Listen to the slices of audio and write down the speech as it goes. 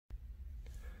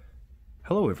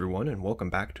Hello everyone and welcome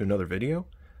back to another video.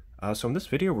 So in this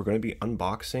video we're going to be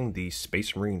unboxing the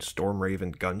Space Marine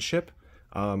Stormraven gunship.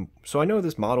 So I know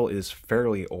this model is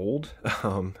fairly old,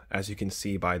 as you can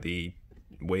see by the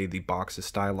way the box is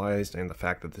stylized and the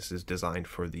fact that this is designed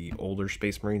for the older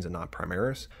Space Marines and not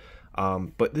Primaris.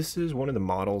 But this is one of the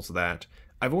models that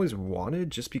I've always wanted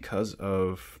just because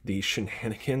of the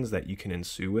shenanigans that you can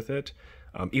ensue with it.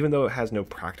 Even though it has no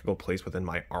practical place within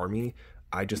my army,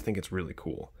 I just think it's really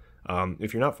cool.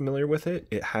 If you're not familiar with it,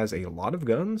 it has a lot of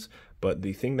guns, but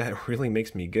the thing that really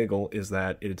makes me giggle is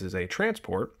that it is a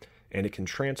transport, and it can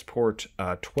transport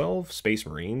 12 Space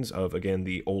Marines of, again,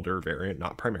 the older variant,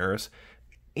 not Primaris,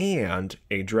 and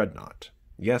a Dreadnought.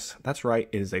 Yes, that's right,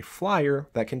 it is a flyer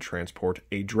that can transport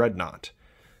a Dreadnought.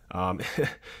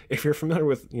 If you're familiar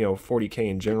with, 40k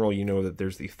in general, you know that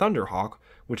there's the Thunderhawk,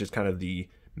 which is kind of the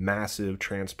massive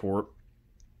transport.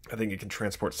 I think it can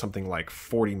transport something like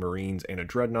 40 Marines and a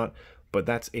Dreadnought, but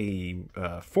that's a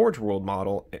Forge World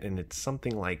model, and it's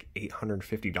something like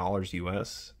 $850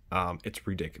 US. It's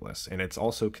ridiculous, and it's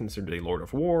also considered a Lord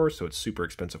of War, so it's super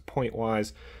expensive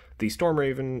point-wise. The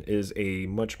Stormraven is a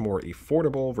much more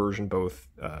affordable version, both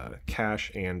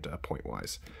cash and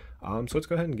point-wise. So let's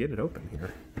go ahead and get it open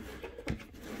here.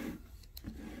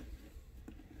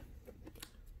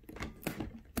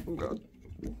 Oh god,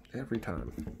 every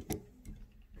time.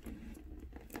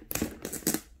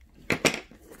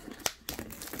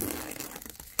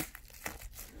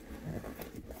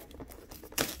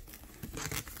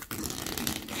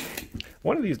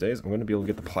 One of these days, I'm going to be able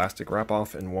to get the plastic wrap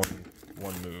off in one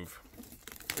move.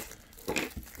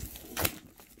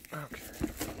 Okay.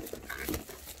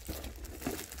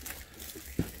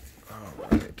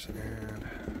 Alright, and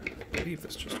I believe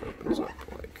this just opens up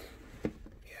like...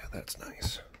 Yeah, that's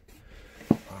nice.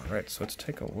 Alright, so let's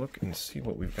take a look and see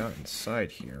what we've got inside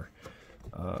here.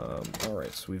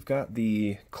 Alright, so we've got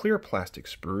the clear plastic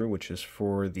sprue, which is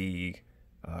for the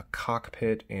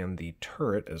cockpit and the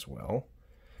turret as well.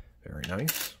 Very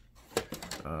nice.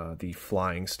 The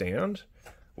flying stand,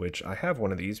 which I have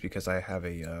one of these because I have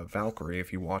a Valkyrie.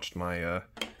 If you watched my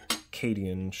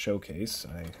Cadian showcase,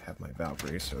 I have my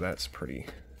Valkyrie, so that's pretty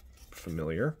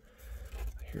familiar.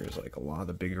 Here's like a lot of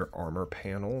the bigger armor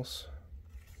panels.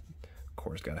 Of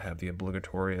course, got to have the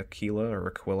obligatory Aquila or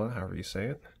Aquila, however you say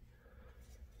it.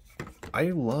 I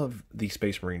love the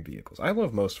Space Marine vehicles. I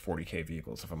love most 40k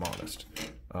vehicles, if I'm honest.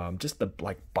 Just the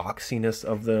boxiness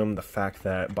of them, the fact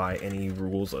that by any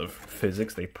rules of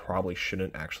physics they probably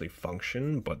shouldn't actually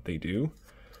function, but they do.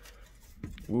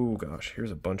 Ooh gosh,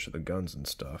 here's a bunch of the guns and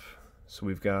stuff. So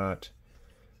we've got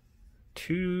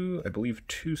I believe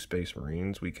two Space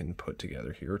Marines we can put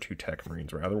together here, two Tech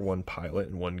Marines rather, one pilot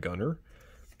and one gunner.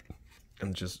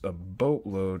 And just a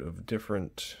boatload of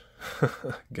different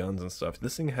guns and stuff.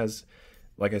 This thing has,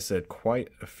 like I said, quite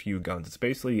a few guns. It's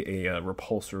basically a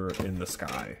repulsor in the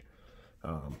sky.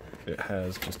 It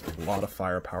has just a lot of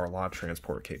firepower, a lot of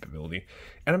transport capability.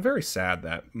 And I'm very sad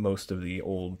that most of the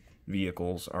old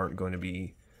vehicles aren't going to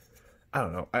be, I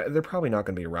don't know, they're probably not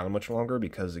going to be around much longer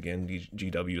because, again,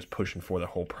 GW is pushing for the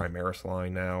whole Primaris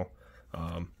line now.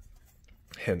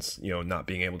 Hence, not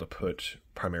being able to put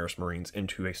Primaris Marines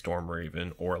into a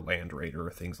Stormraven or a Land Raider or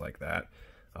things like that.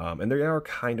 And they are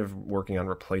kind of working on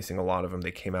replacing a lot of them.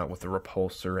 They came out with the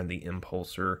Repulsor and the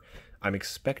Impulsor. I'm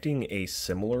expecting a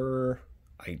similar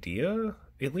idea,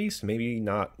 at least. Maybe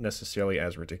not necessarily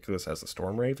as ridiculous as the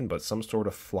Stormraven, but some sort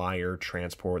of flyer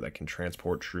transport that can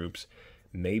transport troops.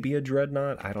 Maybe a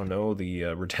Dreadnought. I don't know. The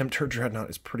Redemptor Dreadnought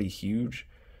is pretty huge.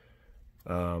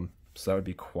 So that would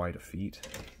be quite a feat.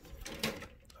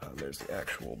 There's the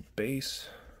actual base.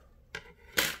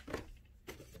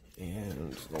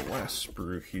 And the last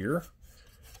sprue here.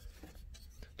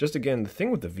 Just again, the thing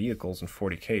with the vehicles in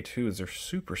 40k too is they're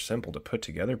super simple to put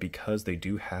together because they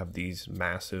do have these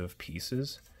massive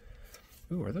pieces.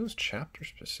 Ooh, are those chapter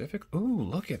specific? Ooh,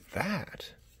 look at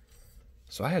that.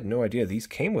 So I had no idea these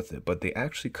came with it, but they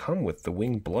actually come with the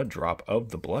winged blood drop of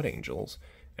the Blood Angels.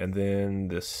 And then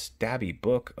the stabby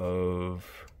book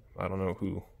of, I don't know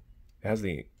who. It has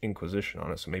the Inquisition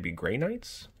on it, so maybe Grey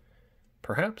Knights?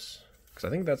 Perhaps? Because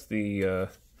I think that's the,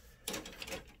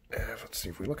 let's see,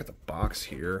 if we look at the box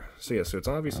here. So yeah, so it's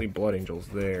obviously Blood Angels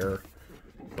there,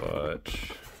 but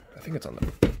I think it's on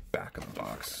the back of the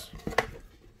box.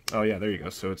 Oh yeah, there you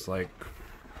go. So it's like,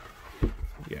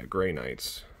 yeah, Grey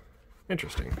Knights.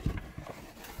 Interesting.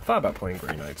 Thought about playing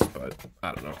Grey Knights, but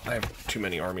I don't know. I have too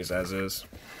many armies as is.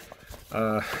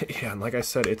 Yeah, and like I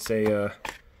said, it's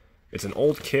an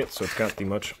old kit, so it's got the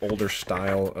much older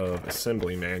style of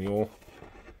assembly manual.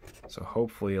 So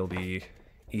hopefully it'll be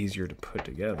easier to put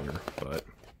together, but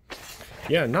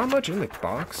yeah, not much in the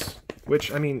box. Which,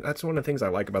 I mean, that's one of the things I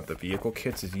like about the vehicle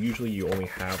kits is usually you only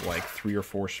have like 3 or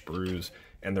 4 sprues,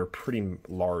 and they're pretty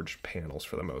large panels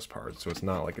for the most part, so it's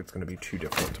not like it's going to be too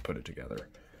difficult to put it together.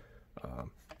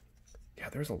 Yeah,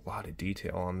 there's a lot of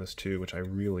detail on this too, which I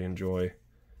really enjoy.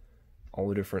 All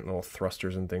the different little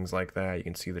thrusters and things like that. You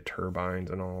can see the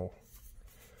turbines and all.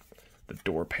 The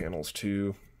door panels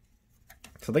too.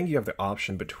 So I think you have the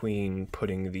option between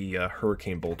putting the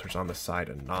hurricane bolters on the side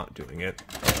and not doing it.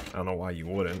 I don't know why you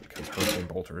wouldn't, because hurricane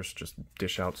bolters just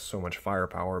dish out so much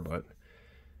firepower, but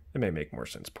it may make more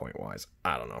sense point-wise.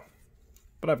 I don't know.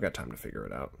 But I've got time to figure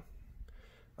it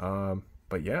out.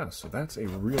 But yeah, so that's a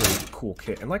really cool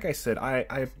kit. And like I said,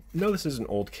 I know this is an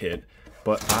old kit,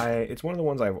 but it's one of the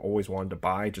ones I've always wanted to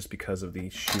buy just because of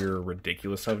the sheer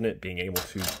ridiculous of it, being able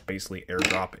to basically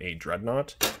airdrop a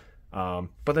dreadnought.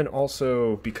 But then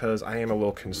also because I am a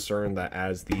little concerned that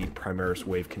as the Primaris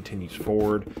wave continues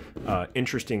forward,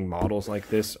 interesting models like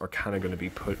this are kind of going to be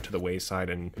put to the wayside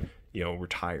and, you know,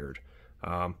 retired.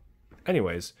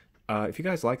 Anyways, if you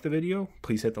guys like the video,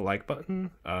 please hit the like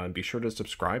button, and be sure to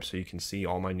subscribe so you can see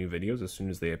all my new videos as soon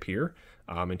as they appear.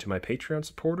 And to my Patreon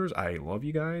supporters, I love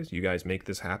you guys. You guys make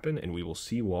this happen, and we will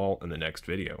see you all in the next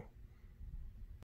video.